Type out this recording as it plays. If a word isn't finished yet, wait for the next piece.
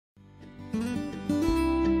Well,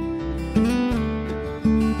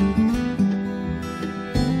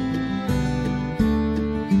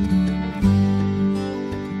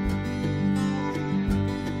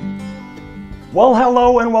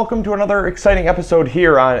 hello and welcome to another exciting episode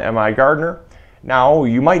here on MIgardener. Now,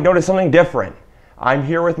 you might notice something different. I'm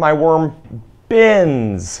here with my worm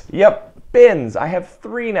bins. Yep, bins. I have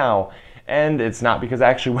 3 now. And it's not because I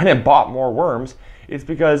actually went and bought more worms. It's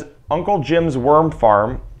because Uncle Jim's Worm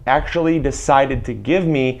Farm actually decided to give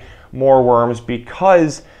me more worms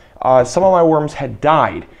because some of my worms had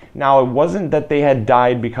died. Now, it wasn't that they had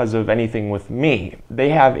died because of anything with me. They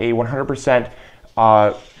have a 100%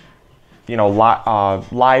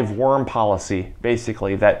 live worm policy,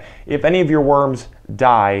 basically, that if any of your worms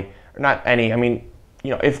die, or not any, I mean,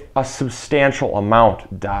 if a substantial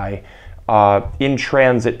amount die in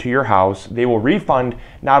transit to your house, they will refund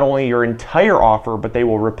not only your entire offer, but they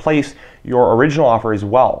will replace your original offer as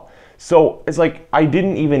well. So it's like I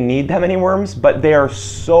didn't even need that many worms, but they are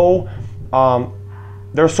so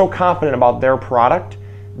confident about their product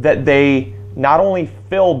that they not only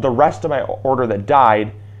filled the rest of my order that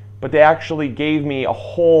died, but they actually gave me a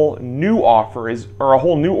whole new offer or a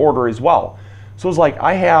whole new order as well. So it's like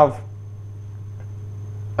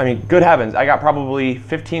good heavens, I got probably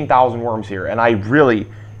 15,000 worms here, and I really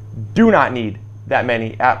do not need that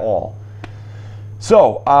many at all.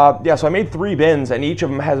 So so I made 3 bins, and each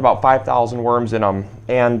of them has about 5,000 worms in them,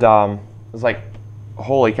 and it was like,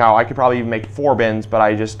 holy cow, I could probably even make 4 bins, but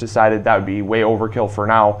I just decided that would be way overkill for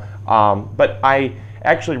now. But I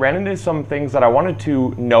actually ran into some things that I wanted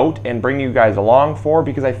to note and bring you guys along for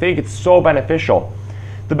because I think it's so beneficial.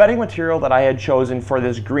 The bedding material that I had chosen for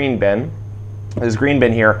this green bin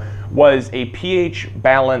here, was a pH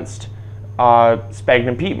balanced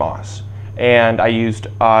sphagnum peat moss. And I used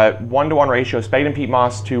 1-to-1 ratio sphagnum peat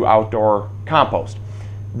moss to outdoor compost.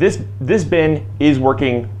 This bin is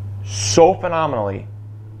working so phenomenally.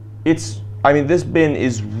 This bin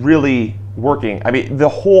is really working. I mean, the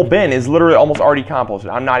whole bin is literally almost already composted.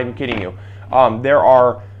 I'm not even kidding you. There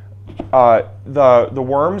are the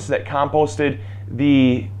worms that composted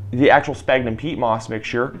the actual sphagnum peat moss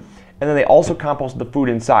mixture, and then they also composted the food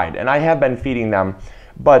inside. And I have been feeding them,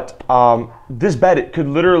 but this bed, it could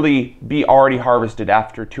literally be already harvested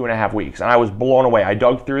after 2.5 weeks, and I was blown away. I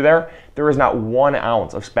dug through there. There is not 1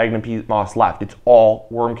 ounce of sphagnum peat moss left. It's all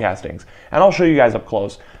worm castings, and I'll show you guys up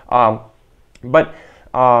close. But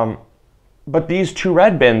these 2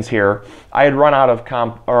 red bins here, I had run out of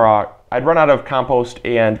compost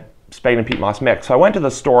and sphagnum peat moss mix. So I went to the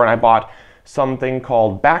store and I bought something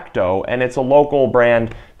called Bacto, and it's a local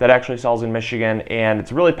brand that actually sells in Michigan, and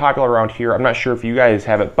it's really popular around here. I'm not sure if you guys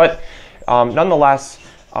have it, but nonetheless,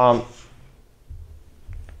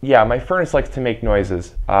 yeah, my furnace likes to make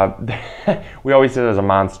noises. We always say there's a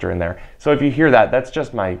monster in there. So if you hear that, that's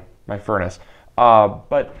just my furnace.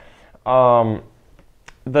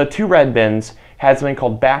 The 2 red bins had something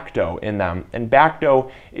called Bacto in them, and Bacto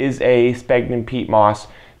is a sphagnum peat moss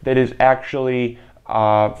that is actually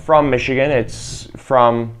from Michigan. It's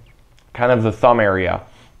from kind of the thumb area.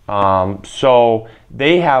 So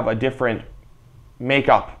they have a different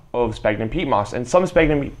makeup of sphagnum peat moss, and some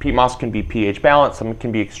sphagnum peat moss can be pH balanced, some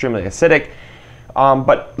can be extremely acidic.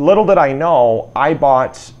 But little did I know, I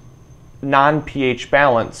bought non-pH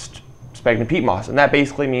balanced sphagnum peat moss, and that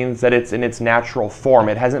basically means that it's in its natural form.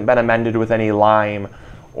 It hasn't been amended with any lime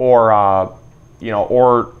or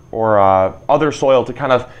other soil to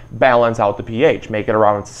kind of balance out the pH, make it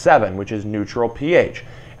around 7, which is neutral pH,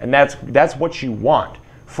 and that's what you want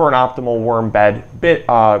for an optimal worm bed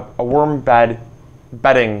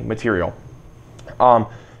bedding material.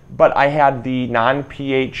 But I had the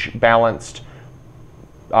non-pH balanced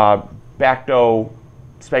Bacto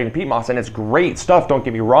sphagnum peat moss, and it's great stuff, don't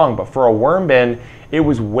get me wrong, but for a worm bin, it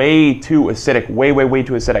was way too acidic, way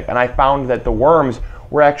too acidic. And I found that the worms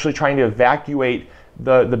were actually trying to evacuate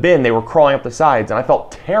the bin. They were crawling up the sides, and I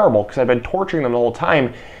felt terrible because I'd been torturing them the whole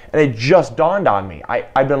time, and it just dawned on me.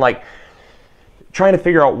 I've been like trying to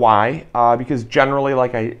figure out why, because generally,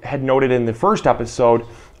 like I had noted in the first episode,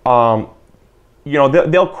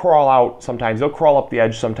 they'll crawl out sometimes, they'll crawl up the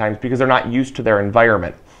edge sometimes because they're not used to their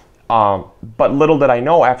environment. But little did I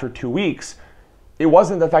know, after 2 weeks, it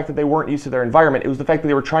wasn't the fact that they weren't used to their environment, it was the fact that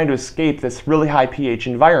they were trying to escape this really high pH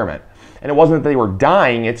environment. And it wasn't that they were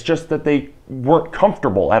dying, it's just that they weren't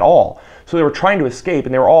comfortable at all. So they were trying to escape,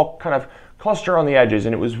 and they were all kind of clustered on the edges,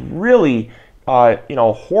 and it was really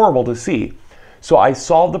horrible to see. So I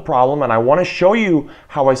solved the problem, and I want to show you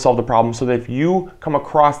how I solved the problem so that if you come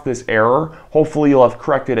across this error, hopefully you'll have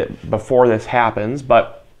corrected it before this happens.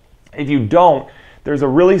 But if you don't, there's a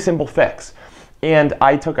really simple fix. And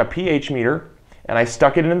I took a pH meter and I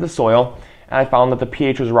stuck it into the soil, and I found that the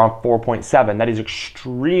pH was around 4.7. That is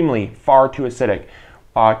extremely far too acidic.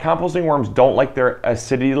 Composting worms don't like their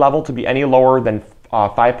acidity level to be any lower than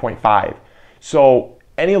 5.5. So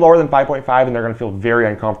any lower than 5.5 and they're going to feel very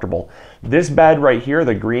uncomfortable. This bed right here,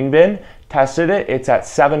 the green bin, tested it. It's at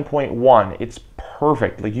 7.1. It's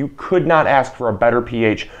perfect. Like, you could not ask for a better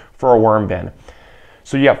pH for a worm bin.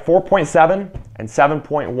 So you have 4.7 and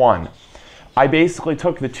 7.1. I basically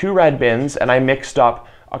took the two red bins and I mixed up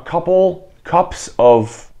a couple cups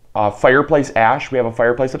of fireplace ash. We have a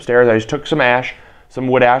fireplace upstairs. I just took some ash, some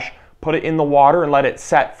wood ash, put it in the water and let it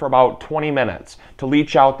set for about 20 minutes to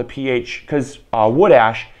leach out the pH, because wood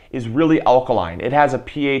ash is really alkaline. It has a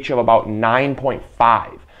pH of about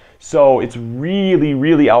 9.5. So it's really,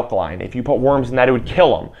 really alkaline. If you put worms in that, it would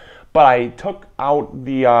kill them. But I took out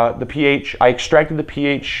the pH, I extracted the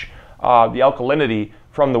pH, the alkalinity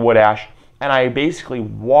from the wood ash, and I basically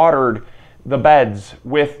watered the beds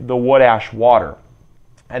with the wood ash water.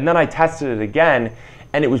 And then I tested it again,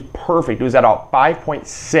 and it was perfect. It was at about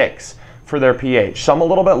 5.6 for their pH. Some a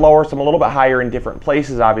little bit lower, some a little bit higher in different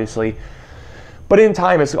places, obviously. But in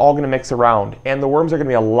time, it's all gonna mix around, and the worms are gonna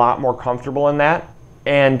be a lot more comfortable in that.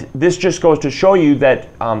 And this just goes to show you that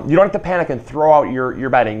you don't have to panic and throw out your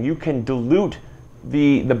bedding. You can dilute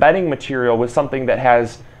the bedding material with something that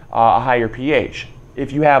has a higher pH.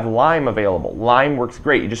 If you have lime available, lime works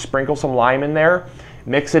great. You just sprinkle some lime in there,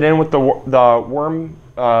 mix it in with the worm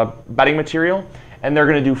bedding material, and they're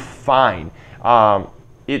going to do fine.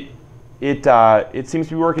 It seems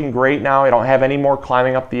to be working great now. I don't have any more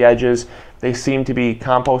climbing up the edges. They seem to be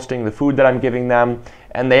composting the food that I'm giving them,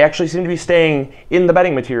 and they actually seem to be staying in the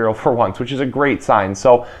bedding material for once, which is a great sign.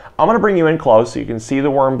 So I'm going to bring you in close so you can see the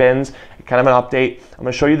worm bins, kind of an update. I'm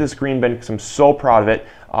going to show you this green bin because I'm so proud of it,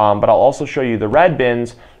 but I'll also show you the red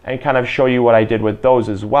bins and kind of show you what I did with those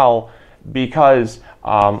as well, because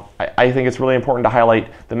I think it's really important to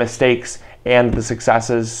highlight the mistakes and the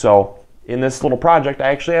successes. So in this little project, I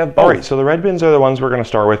actually have both. All right, so the red bins are the ones we're going to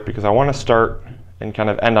start with because I want to start and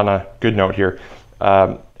kind of end on a good note here.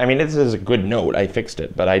 I mean, this is a good note. I fixed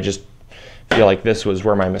it, but I just feel like this was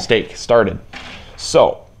where my mistake started.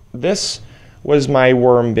 So this was my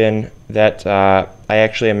worm bin that I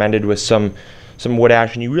actually amended with some wood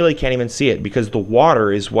ash, and you really can't even see it because the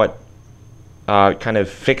water is what kind of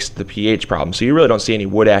fixed the pH problem. So you really don't see any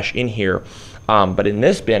wood ash in here. But in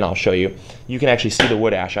this bin, I'll show you, you can actually see the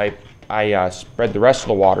wood ash. I spread the rest of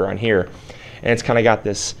the water on here, and it's kind of got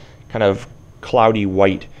this kind of cloudy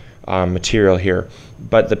white material here.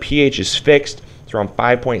 But the pH is fixed. It's around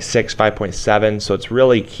 5.6, 5.7, so it's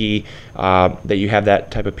really key that you have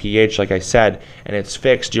that type of pH, like I said, and it's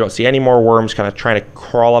fixed. You don't see any more worms kind of trying to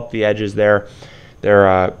crawl up the edges there.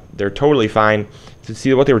 They're totally fine. To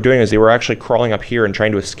see what they were doing is they were actually crawling up here and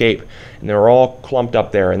trying to escape, and they were all clumped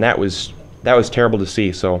up there, and that was terrible to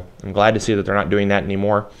see. So I'm glad to see that they're not doing that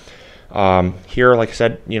anymore. Here, like I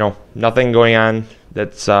said, you know, nothing going on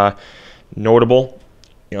that's notable.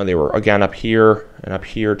 You know, they were again up here and up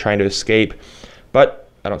here trying to escape, but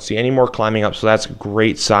I don't see any more climbing up, so that's a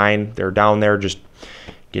great sign. They're down there just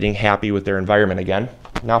getting happy with their environment again.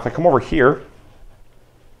 Now if I come over here,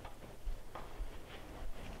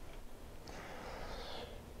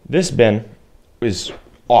 this bin is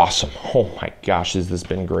awesome. Oh my gosh, has this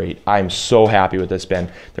been great. I'm so happy with this bin.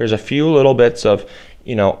 There's a few little bits of,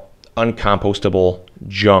 you know, uncompostable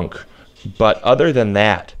junk, but other than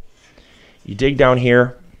that, you dig down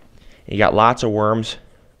here, you got lots of worms,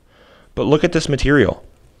 but look at this material.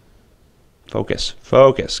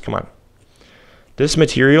 Focus, come on. This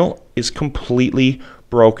material is completely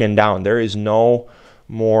broken down. There is no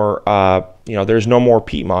more, you know, there's no more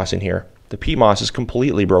peat moss in here. The peat moss is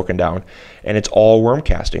completely broken down, and it's all worm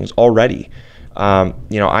castings already. You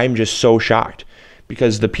know, I'm just so shocked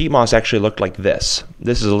because the peat moss actually looked like this.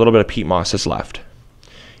 This is a little bit of peat moss that's left.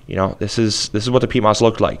 You know, this is what the peat moss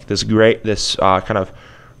looked like. This kind of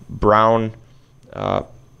brown,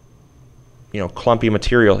 you know, clumpy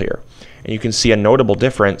material here, and you can see a notable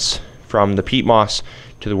difference from the peat moss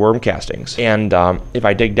to the worm castings. And if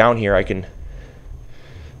I dig down here, I can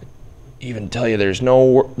even tell you there's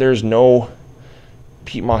no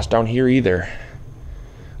peat moss down here either.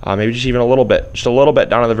 Maybe just even a little bit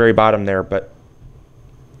down at the very bottom there, but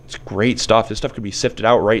it's great stuff. This stuff could be sifted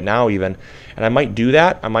out right now even, and I might do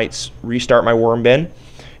that. I might restart my worm bin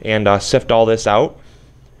and sift all this out,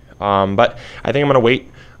 but I think I'm gonna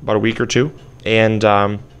wait about a week or two, and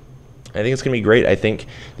I think it's gonna be great. I think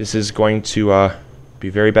this is going to be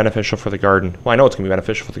very beneficial for the garden. Well, I know it's gonna be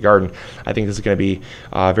beneficial for the garden. I think this is gonna be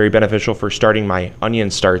very beneficial for starting my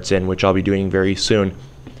onion starts in, which I'll be doing very soon.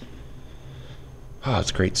 Oh,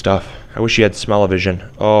 it's great stuff. I wish you had smell-o-vision.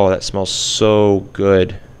 Oh, that smells so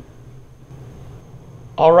good.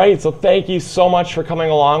 All right, so thank you so much for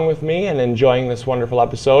coming along with me and enjoying this wonderful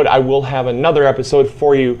episode. I will have another episode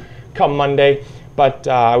for you come Monday, but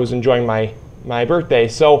I was enjoying my birthday.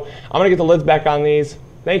 So I'm gonna get the lids back on these.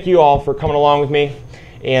 Thank you all for coming along with me,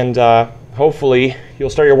 and hopefully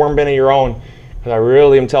you'll start your worm bin of your own, because I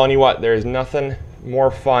really am telling you what, there's nothing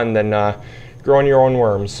more fun than growing your own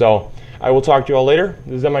worms. So I will talk to you all later.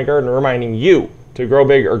 This is MIgardener reminding you to grow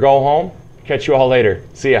big or go home. Catch you all later.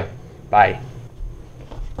 See ya. Bye.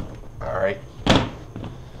 All right.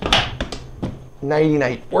 Nighty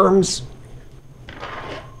night, worms.